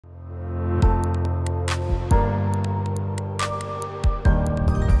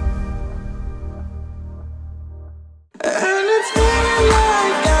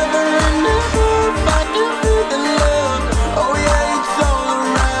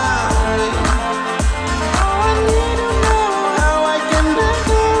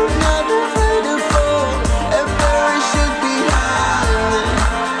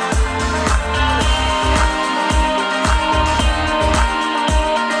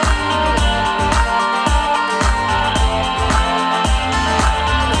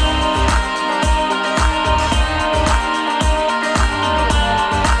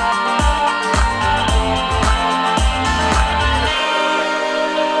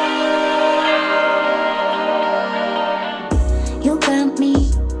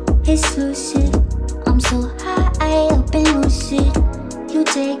it's lucid. I'm so high up and lucid. You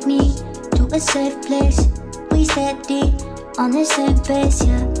take me to a safe place. We steady on the same pace,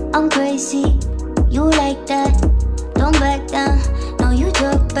 yeah. I'm crazy, you like that. Don't back down, no you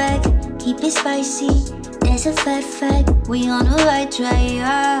talk back. Keep it spicy, there's a fact. We on the right track,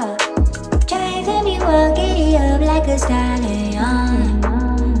 yeah. Driving me wild, giddy up like a stallion.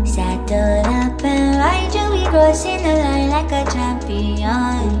 Saddle up and ride you, we crossing the line like a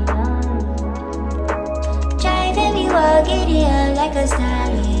champion. Driving me wild, giddy up like a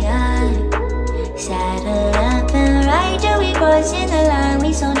stallion. Saddle up and ride you, we crossing the line,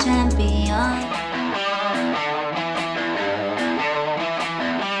 we some champion.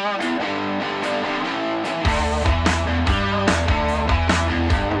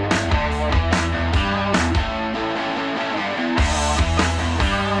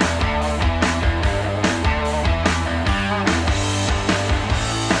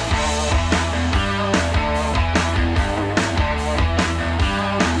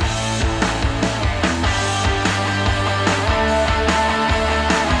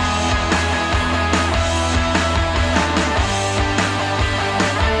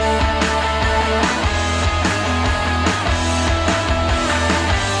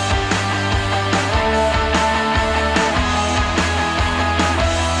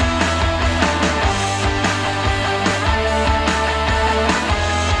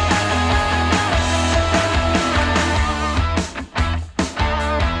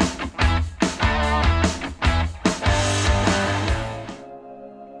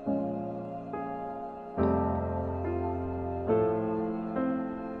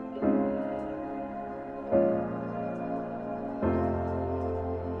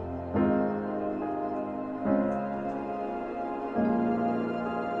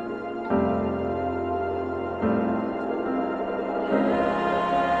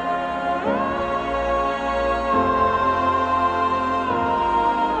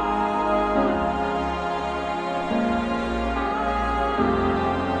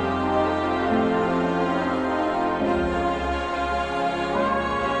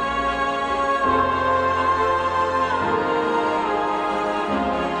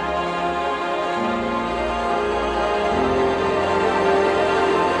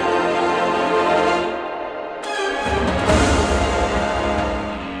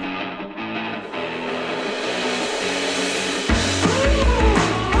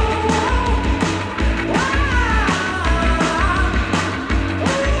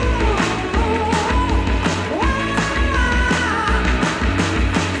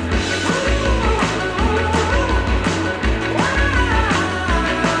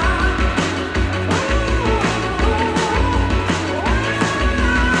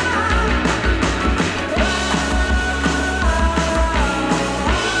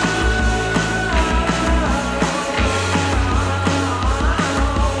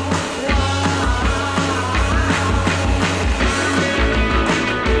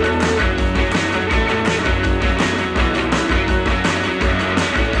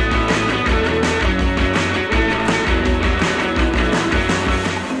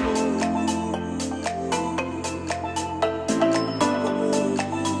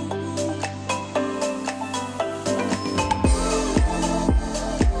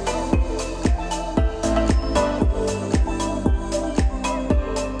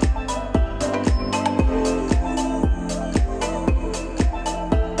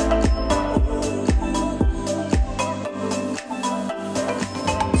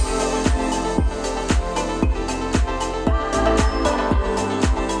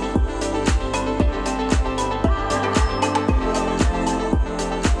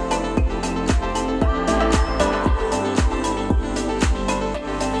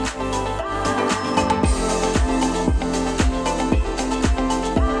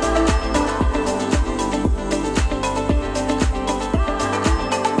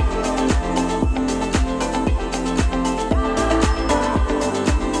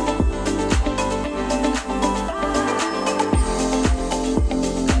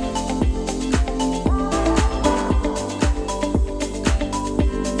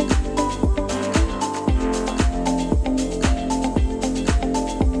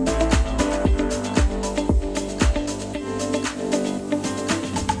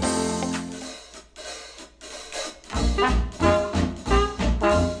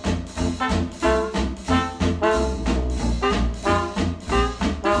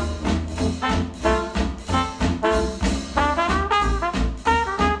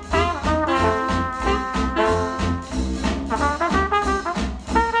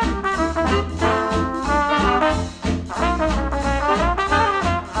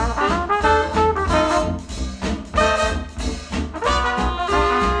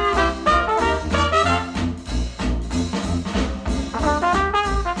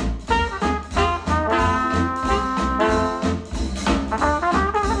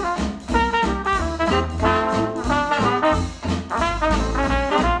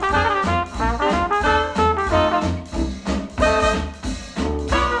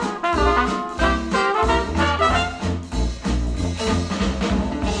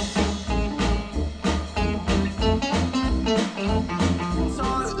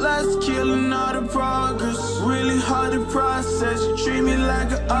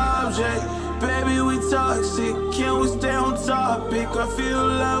 like an object. Baby, we toxic, can we stay on topic? I feel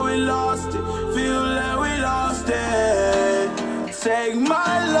like we lost it, feel like we lost it. Take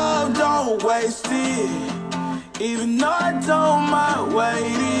my love, don't waste it, even though I don't mind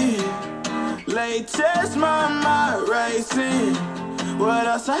waiting. Latest, my mind racing. What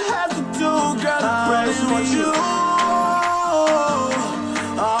else I have to do, girl, to praise want you.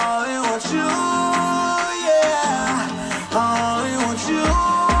 I only want you, yeah. I only want you.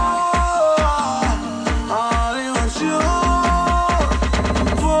 I only want you.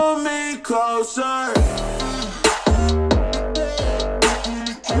 Pull me closer.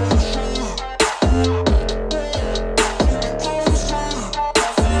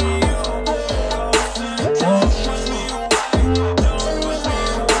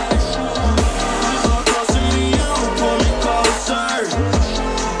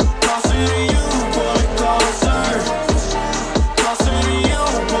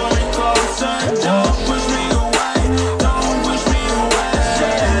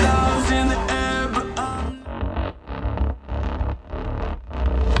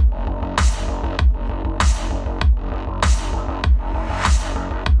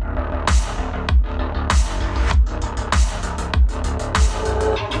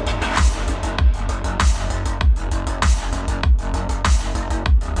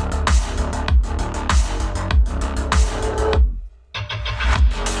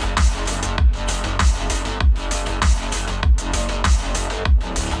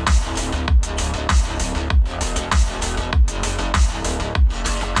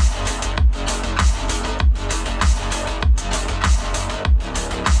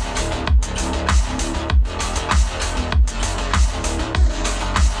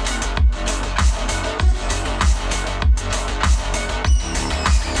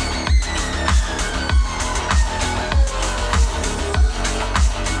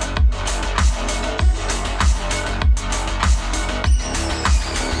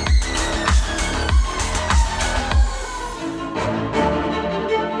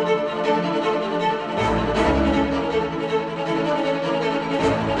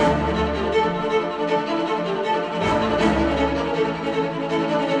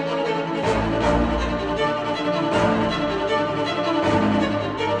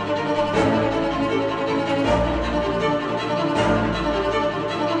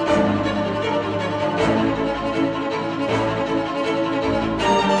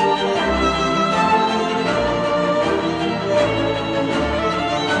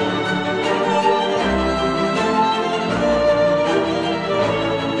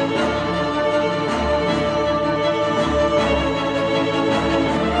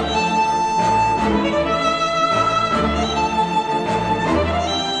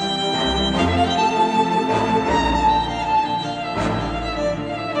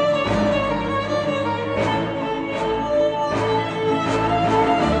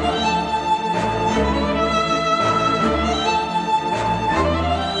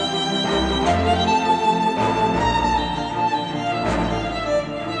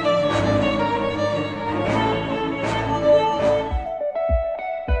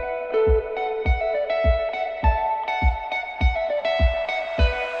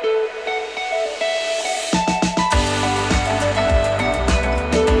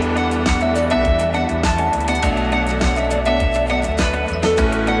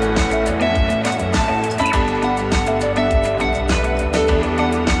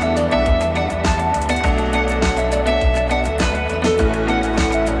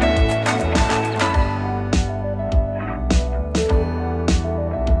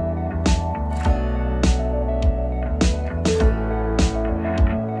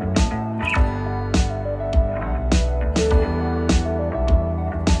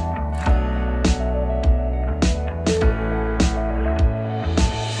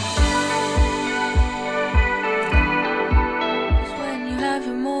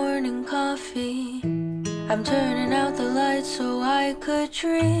 I'm turning out the lights so I could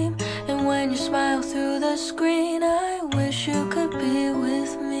dream. And when you smile through the screen, I wish you could be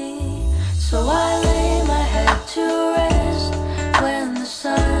with me. So I lay my head to rest. When the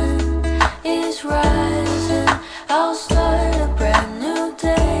sun is rising, I'll start a brand new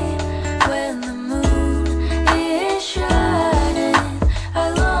day. When the moon is shining, I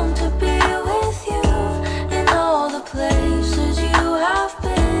long to be with you in all the places you have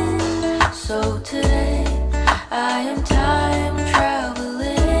been. So today I am time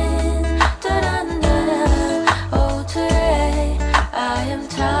traveling. Da-da-da-da. Oh, today I am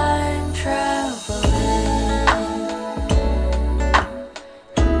time traveling.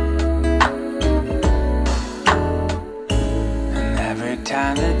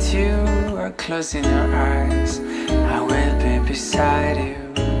 time that you are closing your eyes, I will be beside you,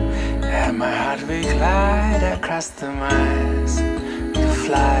 and my heart will glide across the miles to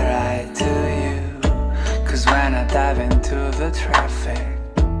fly right to you. Cause when I dive into the traffic,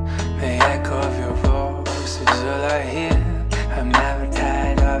 the echo of your voice is all I hear. I'm never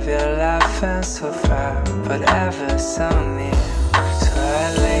tired of your laughing so far, but ever so near. So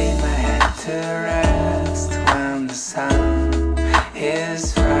I lay my head to rest when the sun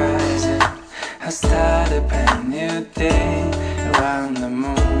is rising. I start a brand new day when the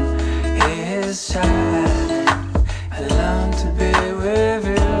moon is shining. I long to be with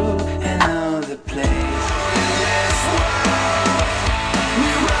you and all the place. In this world, we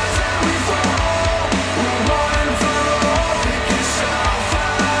rise and we fall. We're born for the war, pick yourself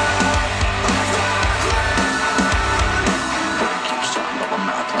up off the ground. Brain keeps turning, but my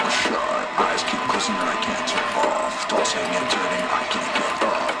mouth won't shut. Eyes keep closing and I can't turn off. Tossing and turning, I can't get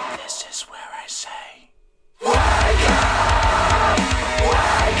up. This is where I say, wake up,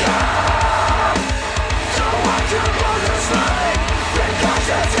 wake up.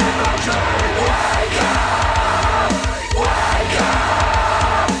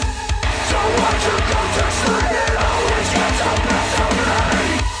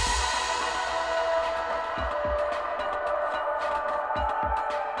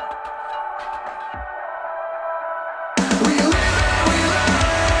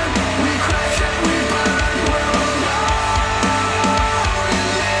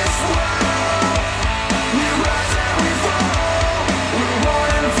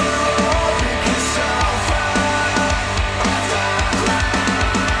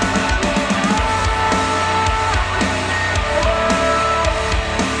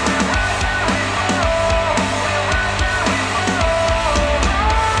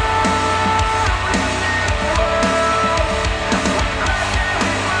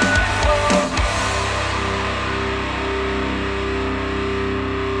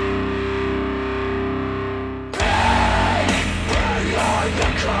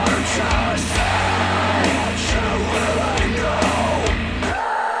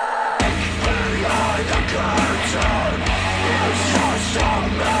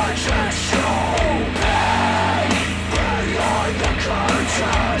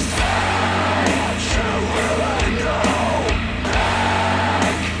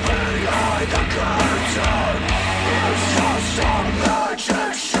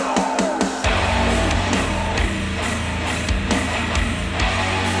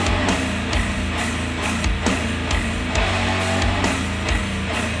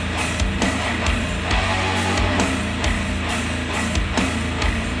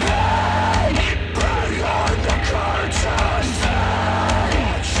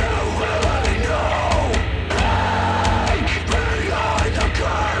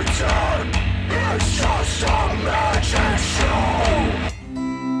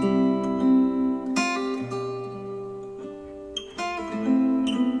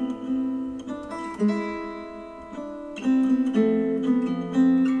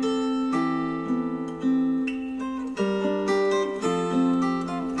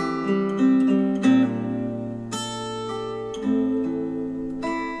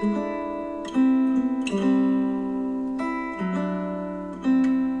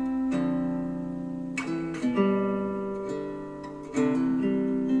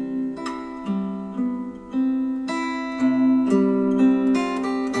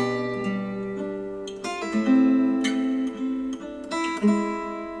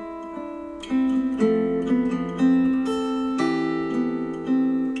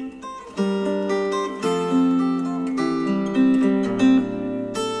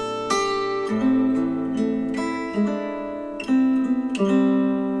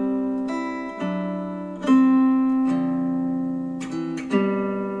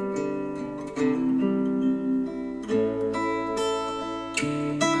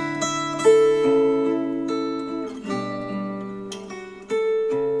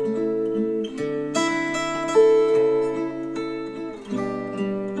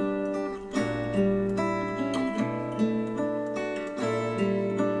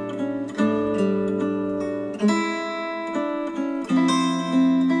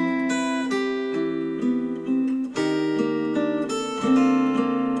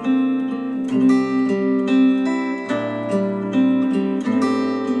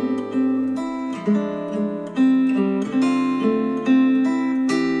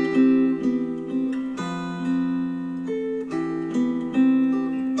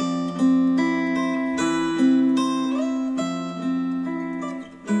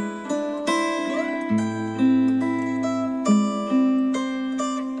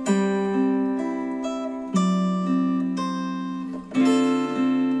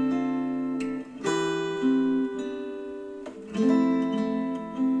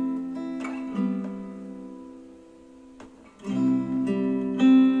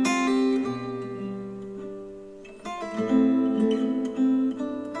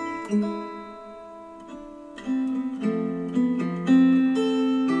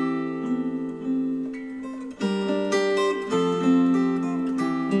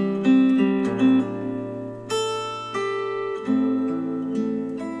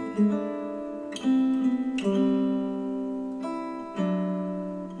 you.